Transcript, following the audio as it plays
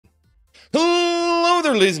Hello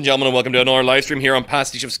there, ladies and gentlemen, and welcome to another live stream here on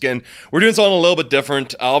PasticheofSkin. We're doing something a little bit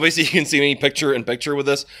different. Obviously, you can see me picture in picture with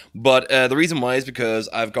this, but the reason why is because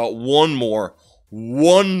I've got one more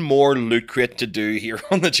loot crate to do here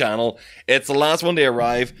on the channel. It's the last one to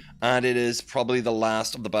arrive, and it is probably the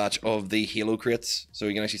last of the batch of the Halo crates. So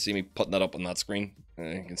you can actually see me putting that up on that screen.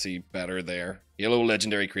 You can see better there. Halo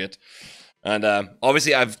Legendary crate. And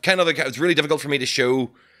obviously, it's really difficult for me to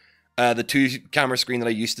show the two camera screen that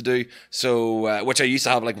I used to do, so which I used to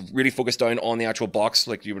have like really focused down on the actual box,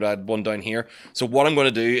 like you would add one down here. So what I'm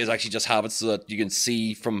going to do is actually just have it so that you can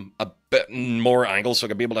see from a bit more angle, so I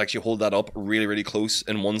can be able to actually hold that up really close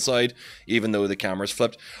in one side, even though the camera's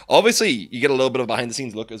flipped. Obviously, you get a little bit of behind the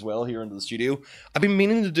scenes look as well here into the studio. I've been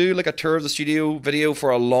meaning to do like a tour of the studio video for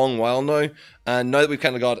a long while now, and now that we've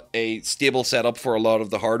kind of got a stable setup for a lot of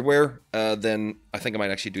the hardware, then I think I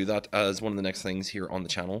might actually do that as one of the next things here on the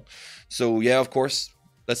channel. So yeah, of course,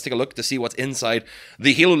 let's take a look to see what's inside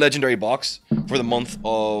the Halo Legendary box for the month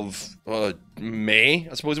of May,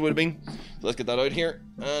 I suppose it would have been. So let's get that out here.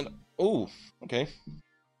 And oh, okay.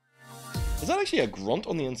 Is that actually a grunt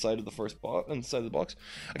on the inside of the inside of the box?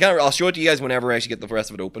 I'll show it to you guys whenever I actually get the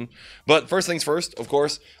rest of it open. But first things first, of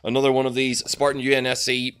course, another one of these Spartan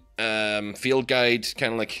UNSC field guide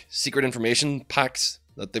kind of like secret information packs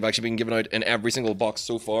that they've actually been giving out in every single box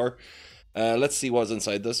so far. Let's see what's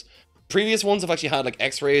inside this. Previous ones have actually had like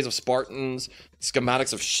x-rays of Spartans,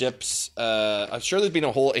 schematics of ships. I'm sure there's been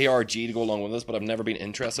a whole ARG to go along with this, but I've never been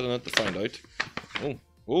interested in it to find out.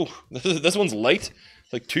 Oh, this one's light.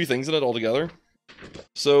 It's like two things in it all together.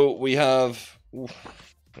 So we have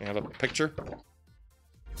a picture. As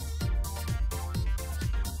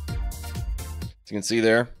you can see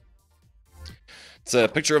there, it's a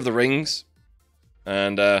picture of the rings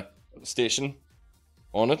and station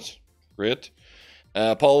on it. Great.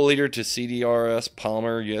 Apollo leader to CDRS,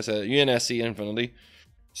 Palmer, UNSC, Infinity.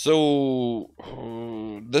 So,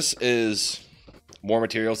 this is more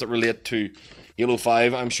materials that relate to Halo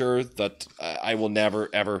 5, I'm sure, that I will never,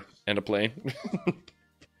 ever end up playing.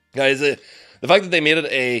 Guys, the fact that they made it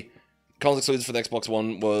a console exclusive for the Xbox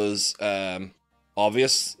One was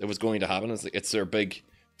obvious. It was going to happen. It's their big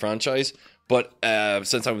franchise. But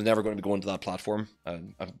since I was never going to be going to that platform, I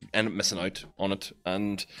ended up missing out on it.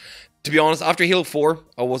 And to be honest, after Halo 4,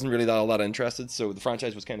 I wasn't really all that interested, so the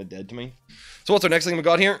franchise was kind of dead to me. So what's our next thing we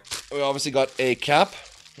got here? We obviously got a cap.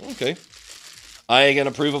 Okay. I can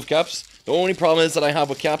approve of caps. The only problem is that I have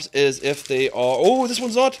with caps is if they are... Oh, this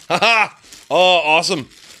one's not? Haha! Oh, awesome.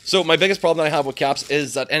 So my biggest problem that I have with caps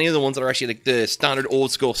is that any of the ones that are actually like the standard old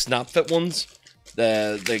school snap fit ones,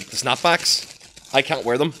 the snapbacks, I can't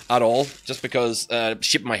wear them at all, just because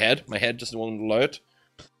shape my head just won't allow it.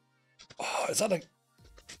 Oh, is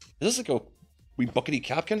this like a wee buckety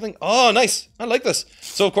cap kind of thing? Oh, nice! I like this.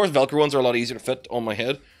 So of course Velcro ones are a lot easier to fit on my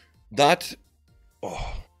head. That,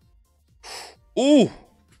 oh, ooh,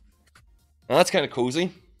 that's kind of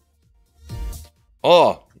cozy.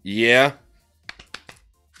 Oh yeah,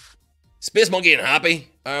 Space Monkey and Happy.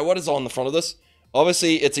 What is on the front of this?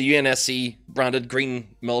 Obviously, it's a UNSC branded green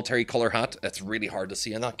military color hat. It's really hard to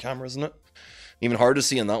see in that camera, isn't it? Even harder to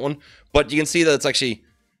see in that one. But you can see that it's actually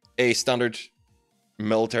a standard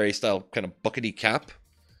military style kind of buckety cap.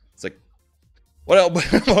 It's like, what I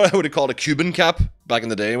would have called a Cuban cap back in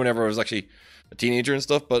the day whenever I was actually a teenager and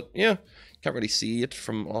stuff. But yeah, can't really see it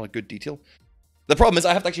from a lot of good detail. The problem is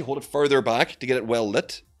I have to actually hold it further back to get it well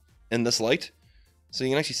lit in this light. So you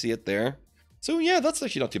can actually see it there. So yeah, that's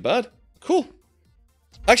actually not too bad. Cool.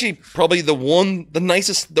 Actually, probably the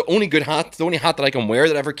only hat that I can wear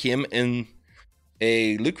that ever came in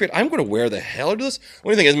a loot crate. I'm going to wear the hell out of this.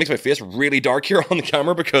 Only thing is, it makes my face really dark here on the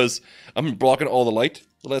camera because I'm blocking all the light.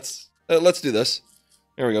 Let's do this.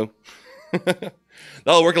 There we go.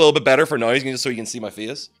 That'll work a little bit better for now, just so you can see my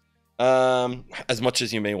face, as much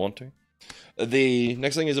as you may want to. The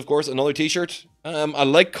next thing is, of course, another t-shirt. I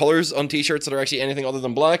like colors on t-shirts that are actually anything other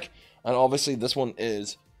than black, and obviously this one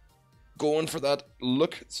is going for that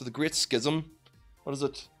look. So the Great Schism, what is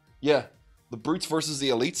it? Yeah, the brutes versus the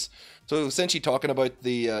elites. So essentially talking about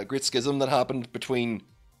the Great Schism that happened between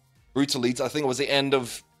brutes elites. I think it was the end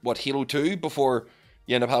of what, Halo 2, before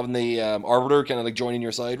you end up having the Arbiter kind of like joining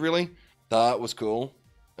your side. Really, that was cool.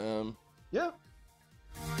 Yeah,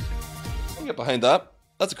 I can get behind that.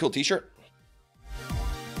 That's a cool t-shirt.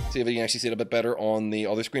 See if you can actually see it a bit better on the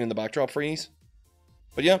other screen in the backdrop for ease.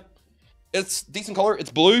 But yeah, it's decent color.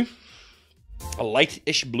 It's blue. A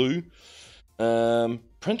light-ish blue.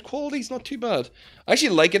 Print quality's not too bad. I actually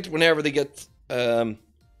like it whenever they get a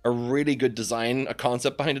really good design, a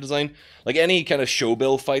concept behind a design. Like any kind of show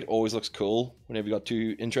bill fight always looks cool whenever you got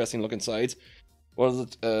two interesting looking sides. What is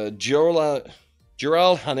it?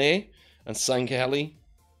 Jural Hane and Sankeli.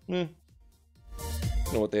 I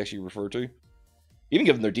don't know what they actually refer to. Even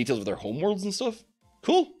giving their details of their homeworlds and stuff.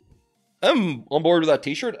 Cool. I'm on board with that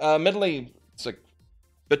t-shirt. Admittedly, it's like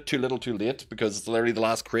a bit too little too late because it's literally the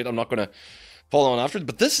last crate. I'm not going to follow on after it.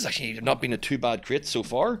 But this has actually not been a too bad crate so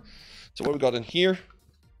far. So what we got in here?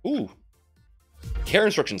 Ooh. Care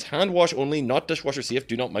instructions. Hand wash only, not dishwasher safe.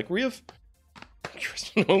 Do not microwave. I'm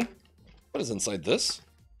curious to know. What is inside this?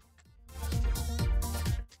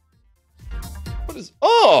 What is...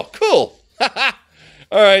 Oh, cool.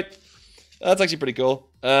 Alright. That's actually pretty cool.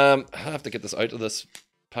 I have to get this out of this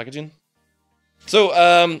packaging. So,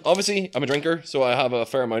 obviously, I'm a drinker, so I have a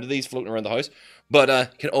fair amount of these floating around the house.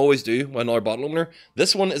 But, can always do with another bottle opener.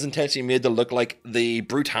 This one is intentionally made to look like the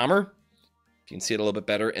Brute Hammer. You can see it a little bit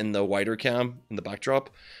better in the wider cam, in the backdrop.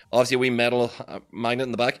 Obviously, a wee metal magnet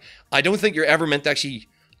in the back. I don't think you're ever meant to actually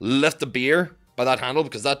lift the beer by that handle,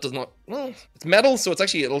 because that does not... Well, it's metal, so it's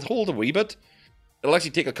actually... It'll hold a wee bit. It'll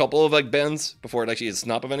actually take a couple of, like, bends before it actually is a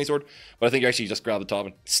snap of any sort. But I think you actually just grab the top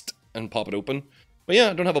and pop it open. But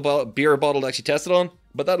yeah, I don't have a beer bottle to actually test it on.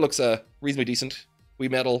 But that looks reasonably decent. Wee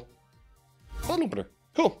metal bottle opener.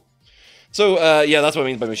 Cool. So, yeah, that's what I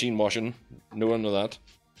mean by machine washing. No one know that.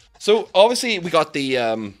 So, obviously, we got the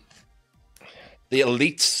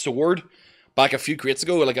Elite Sword back a few crates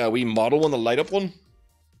ago. Like a wee model one, the light up one.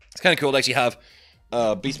 It's kind of cool to actually have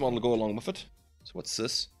a beast model to go along with it. So, what's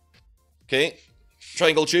this? Okay.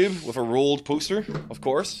 Triangle tube with a rolled poster, of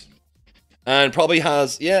course. And probably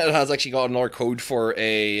has, yeah, it has actually got another code for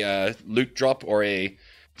a loot drop or a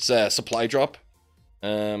supply drop.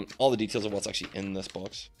 All the details of what's actually in this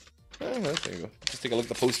box. There you go. Just take a look at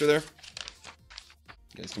the poster there.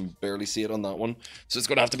 You guys can barely see it on that one. So it's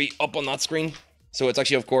going to have to be up on that screen. So it's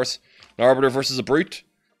actually, of course, an Arbiter versus a Brute.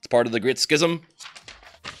 It's part of the Great Schism.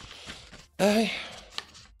 Pretty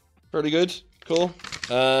good. Cool.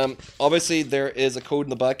 Obviously, there is a code in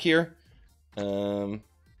the back here.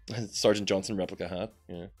 Sergeant Johnson replica hat.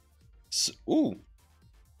 Yeah. So, ooh.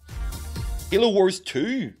 Halo Wars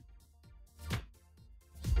 2.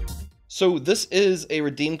 So this is a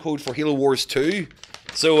redeem code for Halo Wars 2.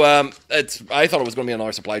 So I thought it was going to be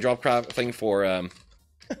another supply drop crap thing for I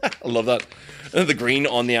love that. The green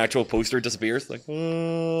on the actual poster disappears. Like,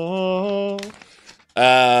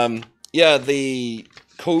 yeah, the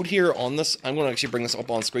code here on this, I'm going to actually bring this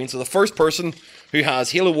up on screen. So the first person who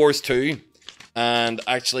has Halo Wars 2 and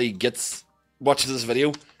actually watches this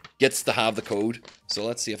video gets to have the code. So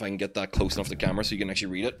let's see if I can get that close enough to the camera so you can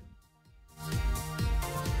actually read it.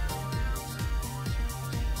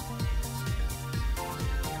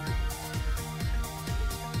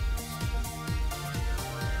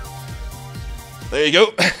 There you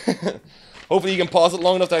go. Hopefully you can pause it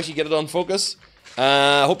long enough to actually get it on focus.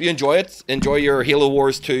 Hope you enjoy it. Enjoy your Halo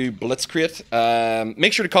Wars 2 LOOTCRATE.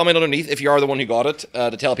 Make sure to comment underneath if you are the one who got it,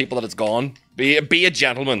 to tell people that it's gone. Be a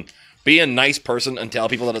gentleman. Be a nice person and tell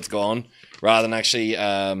people that it's gone, rather than actually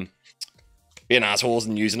being assholes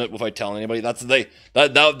and using it without telling anybody.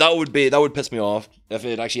 That would piss me off if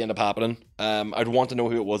it actually ended up happening. I'd want to know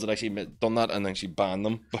who it was that actually done that and actually ban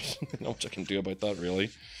them, but not much I can do about that really.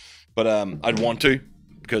 But I'd want to,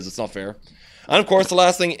 because it's not fair. And of course, the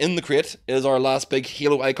last thing in the crate is our last big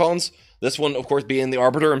Halo icons. This one, of course, being the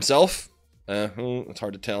Arbiter himself. It's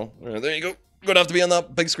hard to tell. There you go. Gonna have to be on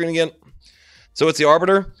that big screen again. So it's the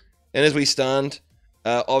Arbiter, and as we stand,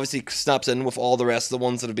 obviously snaps in with all the rest of the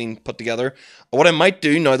ones that have been put together. What I might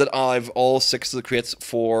do, now that I've all 6 of the crates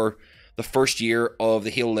for the first year of the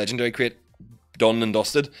Halo Legendary crate done and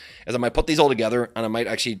dusted, is I might put these all together, and I might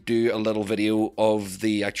actually do a little video of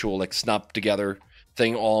the actual, like, snap together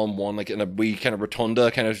thing all in one, like in a wee kind of rotunda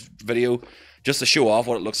kind of video, just to show off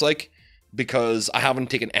what it looks like, because I haven't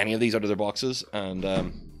taken any of these out of their boxes, and I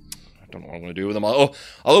don't know what I'm going to do with them. I'll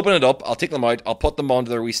open it up, I'll take them out, I'll put them onto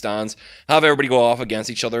their wee stands, have everybody go off against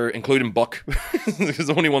each other, including Buck, because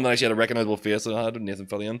the only one that actually had a recognizable face that I had, Nathan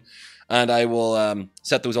Fillion, and I will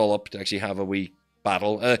set those all up to actually have a wee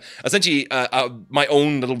battle. Essentially, my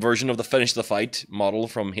own little version of the Finish the Fight model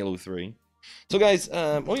from Halo 3. So guys,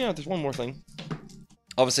 oh yeah, there's one more thing.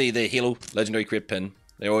 Obviously, the Halo Legendary Crate pin.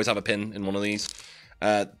 They always have a pin in one of these.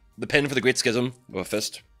 The pin for the Great Schism with a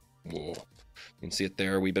fist. Whoa. You can see it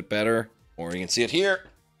there a wee bit better. Or you can see it here.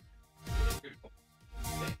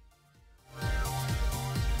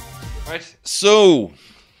 Right, so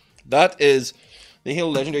that is the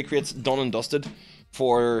Halo Legendary Crates done and dusted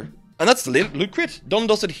for... And that's the Loot Crate, done and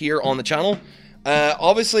dusted here on the channel.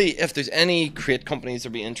 Obviously, if there's any crate companies that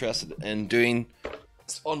would be interested in doing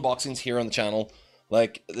unboxings here on the channel,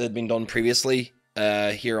 like they've been done previously,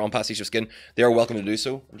 here on PasticheofSkin, they are welcome to do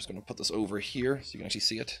so. I'm just going to put this over here so you can actually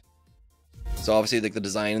see it. So obviously, like, the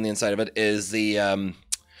design on the inside of it is the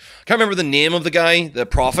I can't remember the name of the guy, the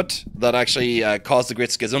prophet that actually caused the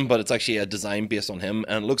Great Schism, but it's actually a design based on him,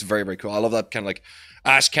 and it looks very, very cool. I love that kind of like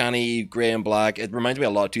ash canny, grey and black. It reminds me a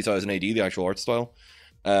lot of 2000 AD, the actual art style.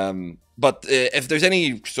 But if there's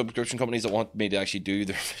any subscription companies that want me to actually do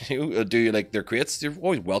their video, do like their crates, you're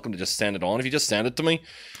always welcome to just send it on. If you just send it to me,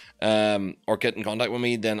 or get in contact with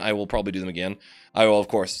me, then I will probably do them again. I will, of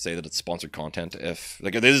course, say that it's sponsored content. If,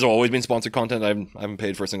 like, this has always been sponsored content. I haven't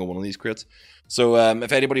paid for a single one of these crates. So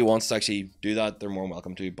if anybody wants to actually do that, they're more than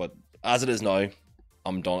welcome to. But as it is now,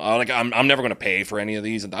 I'm done. I'm never going to pay for any of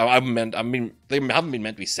these. And they haven't been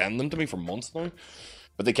meant to be sending them to me for months now.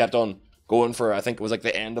 But they kept on going for, I think it was like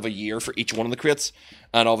the end of a year for each one of the crates.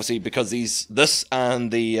 And obviously, because this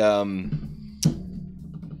and the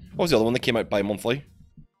what was the other one that came out bi-monthly?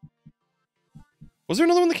 Was there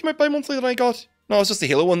another one that came out bi-monthly that I got? No, it's just the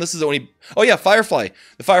Halo one. This is only... Oh yeah, Firefly.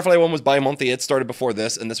 The Firefly one was bi-monthly. It started before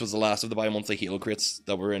this, and this was the last of the bi-monthly Halo crates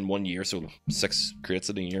that were in 1 year, so 6 crates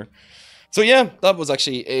in a year. So yeah, that was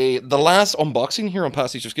actually the last unboxing here on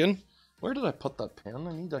PasticheofSkin. Where did I put that pen?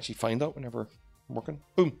 I need to actually find that whenever I'm working.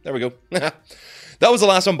 Boom, there we go. That was the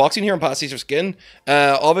last unboxing here on PasticheofSkin.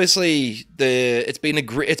 Obviously, it's been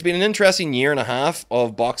an interesting year and a half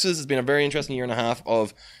of boxes. It's been a very interesting year and a half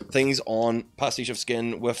of things on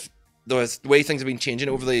PasticheofSkin with the way things have been changing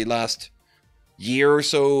over the last year or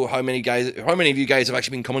so. How many of you guys have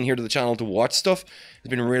actually been coming here to the channel to watch stuff? It's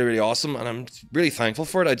been really, really awesome, and I'm really thankful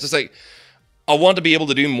for it. I want to be able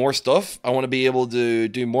to do more stuff. I want to be able to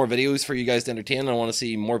do more videos for you guys to entertain. I want to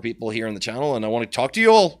see more people here on the channel, and I want to talk to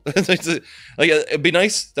you all. It'd be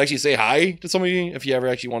nice to actually say hi to some of you if you ever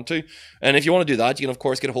actually want to. And if you want to do that, you can of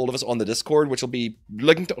course get a hold of us on the Discord, which will be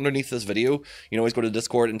linked underneath this video. You can always go to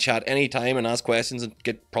Discord and chat anytime and ask questions and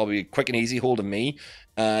get probably a quick and easy hold of me.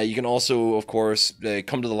 You can also, of course,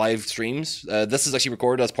 come to the live streams. This is actually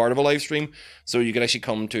recorded as part of a live stream, so you can actually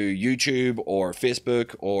come to YouTube or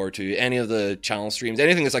Facebook or to any of the channel streams,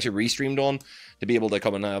 anything that's actually restreamed on, to be able to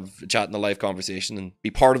come and have a chat in the live conversation and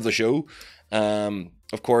be part of the show.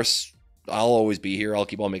 Of course, I'll always be here. I'll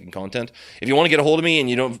keep on making content. If you want to get a hold of me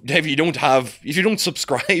and if you don't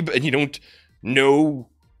subscribe and you don't know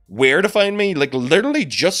where to find me, like, literally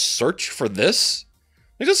just search for this.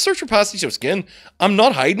 Just search for PasticheofSkin. I'm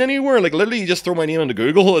not hiding anywhere. Like, literally, you just throw my name into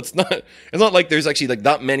Google. It's not like there's actually like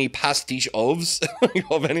that many pastiche ofs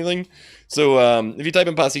of anything. So if you type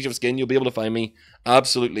in PasticheofSkin, you'll be able to find me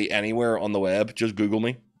absolutely anywhere on the web. Just Google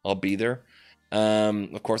me. I'll be there.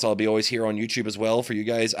 Of course, I'll be always here on YouTube as well for you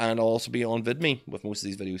guys, and I'll also be on VidMe with most of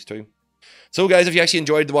these videos too. So guys, if you actually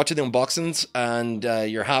enjoyed watching the unboxings and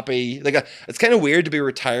you're happy, like, it's kind of weird to be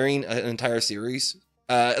retiring an entire series.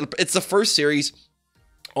 It's the first series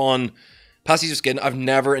on PasticheofSkin I've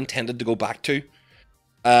never intended to go back to.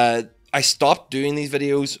 I stopped doing these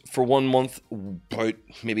videos for 1 month about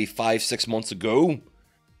maybe 5-6 months ago,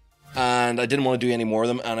 and I didn't want to do any more of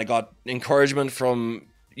them, and I got encouragement from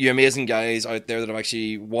you amazing guys out there that have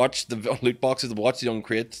actually watched the loot boxes, watched the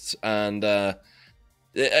LOOTCRATEs, and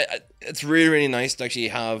it's really, really nice to actually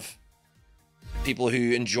have people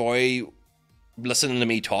who enjoy listening to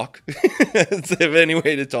me talk. It's any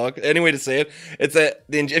way to talk, any way to say it.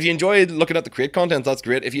 If you enjoy looking at the crate contents, that's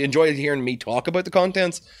great. If you enjoy hearing me talk about the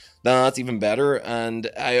contents, then that's even better. And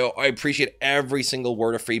I appreciate every single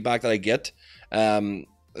word of feedback that I get, as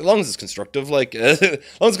long as it's constructive. Like, as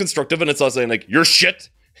long as it's constructive and it's not saying like you're shit.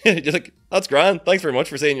 You're like, that's grand. Thanks very much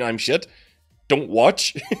for saying I'm shit. Don't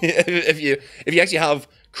watch. if you actually have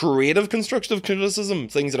creative constructive criticism,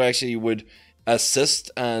 things that actually would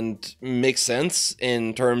assist and make sense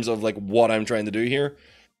in terms of like what I'm trying to do here,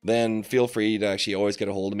 then feel free to actually always get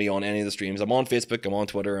a hold of me on any of the streams. I'm on Facebook, I'm on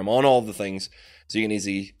Twitter, I'm on all the things, so you can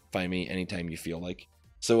easily find me anytime you feel like.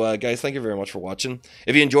 So guys, thank you very much for watching.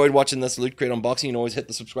 If you enjoyed watching this Loot Crate unboxing, you can always hit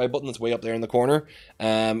the subscribe button that's way up there in the corner.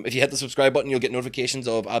 If you hit the subscribe button, you'll get notifications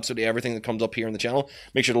of absolutely everything that comes up here in the channel.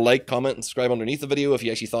 Make sure to like, comment, and subscribe underneath the video if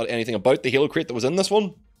you actually thought anything about the Halo crate that was in this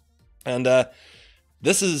one. And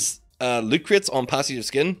this is Loot Crates on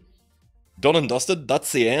PasticheofSkin. Done and dusted.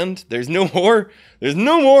 That's the end. There's no more. There's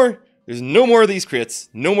no more. There's no more of these crates.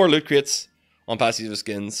 No more Loot Crates on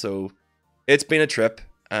PasticheofSkin. So it's been a trip.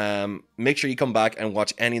 Make sure you come back and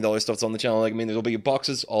watch any of the other stuff that's on the channel. Like, I mean, there'll be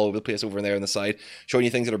boxes all over the place over there on the side, showing you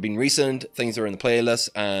things that have been recent, things that are in the playlist,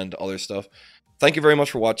 and other stuff. Thank you very much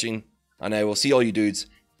for watching, and I will see all you dudes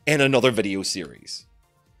in another video series.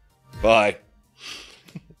 Bye.